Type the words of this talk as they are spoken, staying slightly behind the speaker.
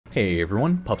Hey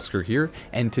everyone, Pupsker here,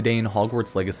 and today in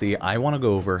Hogwarts Legacy I want to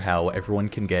go over how everyone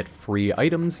can get free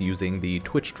items using the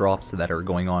Twitch drops that are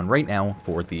going on right now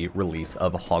for the release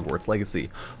of Hogwarts Legacy.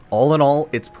 All in all,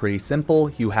 it's pretty simple.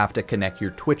 You have to connect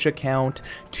your Twitch account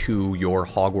to your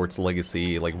Hogwarts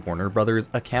Legacy, like Warner Brothers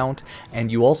account, and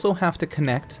you also have to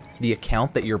connect the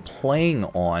account that you're playing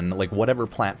on, like whatever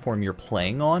platform you're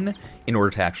playing on, in order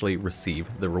to actually receive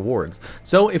the rewards.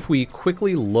 So if we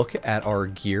quickly look at our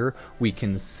gear, we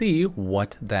can see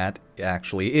what that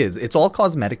actually is. It's all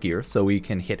cosmetic gear, so we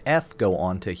can hit F, go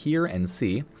on to here and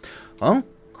see. Oh,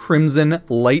 Crimson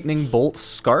Lightning Bolt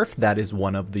Scarf, that is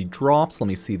one of the drops. Let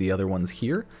me see the other ones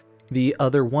here. The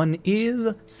other one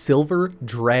is Silver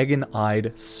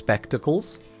Dragon-Eyed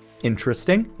Spectacles.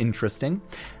 Interesting, interesting.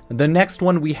 The next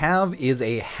one we have is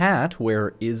a hat.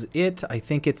 Where is it? I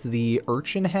think it's the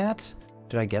Urchin Hat.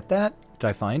 Did I get that? Did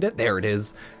I find it? There it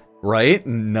is. Right?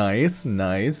 Nice,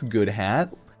 nice. Good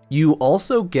hat. You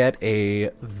also get a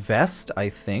vest, I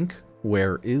think.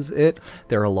 Where is it?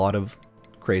 There are a lot of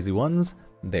crazy ones.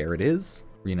 There it is.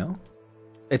 You know?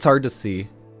 It's hard to see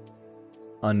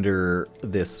under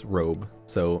this robe.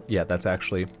 So yeah, that's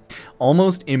actually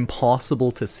almost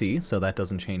impossible to see, so that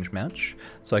doesn't change much.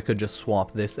 So I could just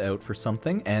swap this out for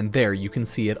something, and there, you can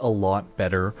see it a lot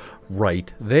better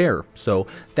right there. So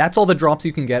that's all the drops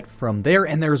you can get from there,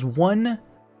 and there's one,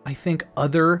 I think,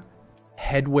 other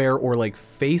headwear or like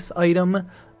face item.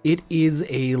 It is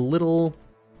a little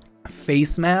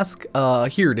face mask.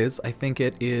 Here it is. I think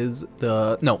it is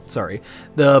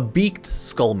the beaked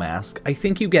skull mask. I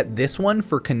think you get this one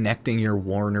for connecting your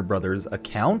Warner Brothers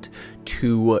account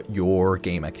to your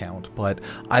game account, but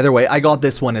either way, I got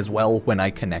this one as well when I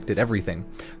connected everything.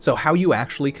 So how you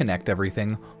actually connect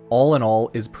everything, all in all,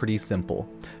 is pretty simple.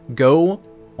 Go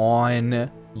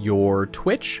on your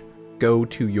Twitch, go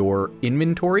to your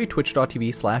inventory,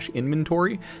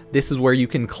 twitch.tv/inventory. This is where you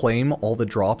can claim all the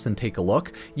drops and take a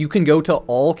look. You can go to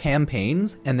all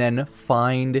campaigns and then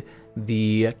find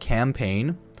the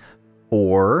campaign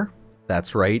for,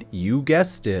 that's right, you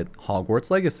guessed it, Hogwarts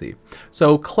Legacy.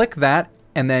 So click that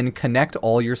and then connect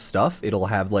all your stuff. It'll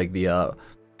have like the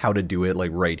how to do it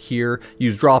like right here.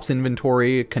 Use drops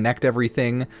inventory, connect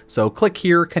everything. So click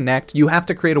here, connect. You have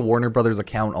to create a Warner Brothers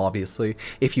account, obviously,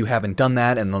 if you haven't done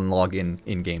that, and then log in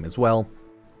game as well.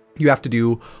 You have to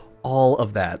do all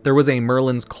of that. There was a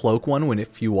Merlin's Cloak one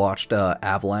if you watched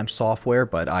Avalanche Software,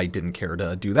 but I didn't care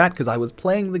to do that because I was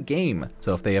playing the game.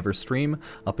 So if they ever stream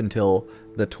up until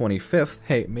the 25th,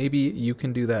 hey, maybe you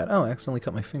can do that. Oh, I accidentally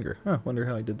cut my finger. Huh, wonder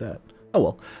how I did that. Oh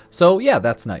well. So yeah,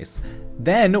 that's nice.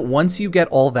 Then once you get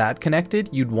all that connected,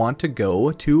 you'd want to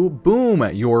go to, boom,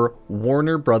 your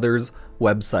Warner Brothers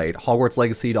website,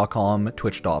 hogwartslegacy.com,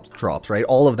 Twitch drops, right?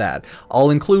 All of that.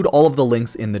 I'll include all of the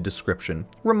links in the description.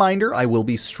 Reminder, I will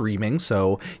be streaming,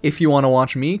 so if you want to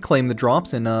watch me claim the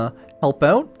drops and help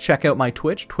out, check out my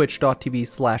Twitch,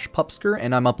 twitch.tv/Pupsker,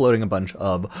 and I'm uploading a bunch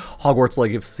of Hogwarts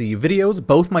Legacy videos,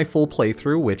 both my full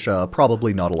playthrough, which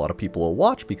probably not a lot of people will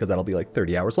watch because that'll be like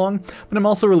 30 hours long, but I'm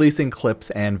also releasing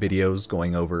clips and videos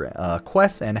going over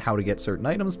quests and how to get certain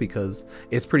items because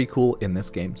it's pretty cool in this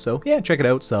game. So yeah, check it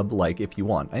out, sub, like if you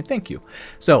want. I thank you.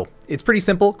 So it's pretty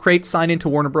simple. Create, sign into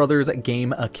Warner Brothers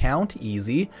game account,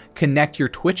 easy. Connect your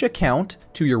Twitch account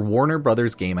to your Warner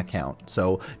Brothers game account.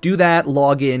 So do that,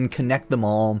 log in, connect them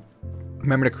all.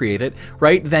 Remember to create it,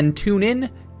 right? Then tune in,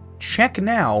 check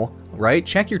now, right?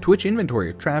 Check your Twitch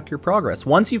inventory, track your progress.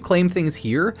 Once you claim things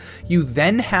here, you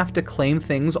then have to claim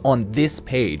things on this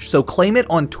page. So claim it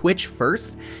on Twitch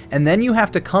first, and then you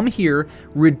have to come here,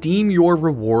 redeem your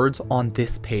rewards on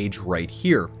this page right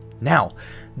here. Now,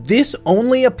 this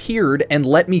only appeared and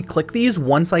let me click these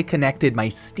once I connected my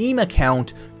Steam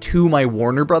account to my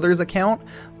Warner Brothers account,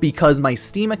 because my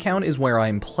Steam account is where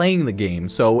I'm playing the game.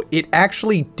 So it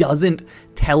actually doesn't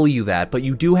tell you that, but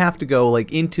you do have to go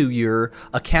like into your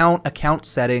account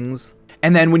settings.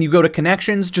 And then when you go to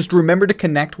connections, just remember to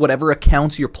connect whatever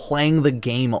accounts you're playing the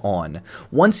game on.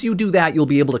 Once you do that, you'll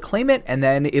be able to claim it, and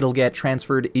then it'll get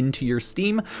transferred into your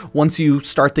Steam. Once you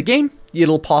start the game,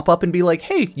 it'll pop up and be like,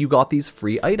 hey, you got these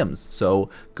free items. So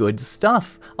good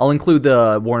stuff. I'll include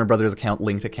the Warner Brothers account,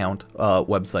 linked account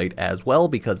website as well,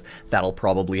 because that'll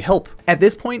probably help. At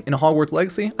this point in Hogwarts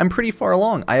Legacy, I'm pretty far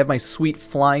along. I have my sweet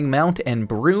flying mount and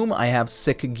broom. I have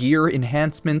sick gear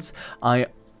enhancements. I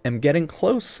am getting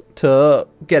close to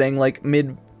getting like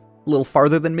little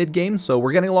farther than mid-game, so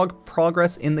we're getting a lot of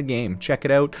progress in the game. Check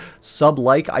it out.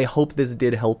 Like, I hope this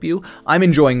did help you. I'm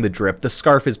enjoying the drip. The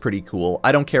scarf is pretty cool.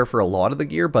 I don't care for a lot of the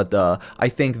gear, but I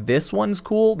think this one's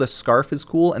cool, the scarf is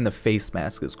cool, and the face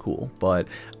mask is cool. But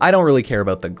I don't really care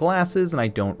about the glasses, and I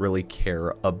don't really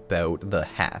care about the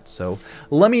hat. So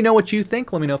let me know what you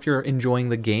think. Let me know if you're enjoying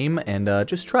the game, and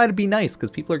just try to be nice,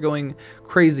 because people are going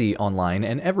crazy online,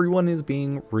 and everyone is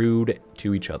being rude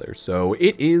to each other. So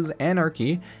it is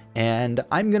anarchy, and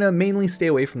I'm gonna mainly stay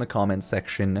away from the comment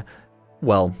section.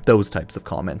 Well, those types of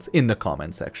comments in the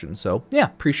comment section. So yeah,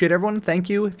 appreciate everyone. Thank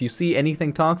you. If you see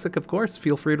anything toxic, of course,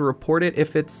 feel free to report it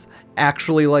if it's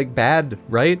actually like bad,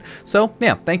 right? So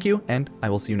yeah, thank you, and I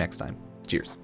will see you next time. Cheers.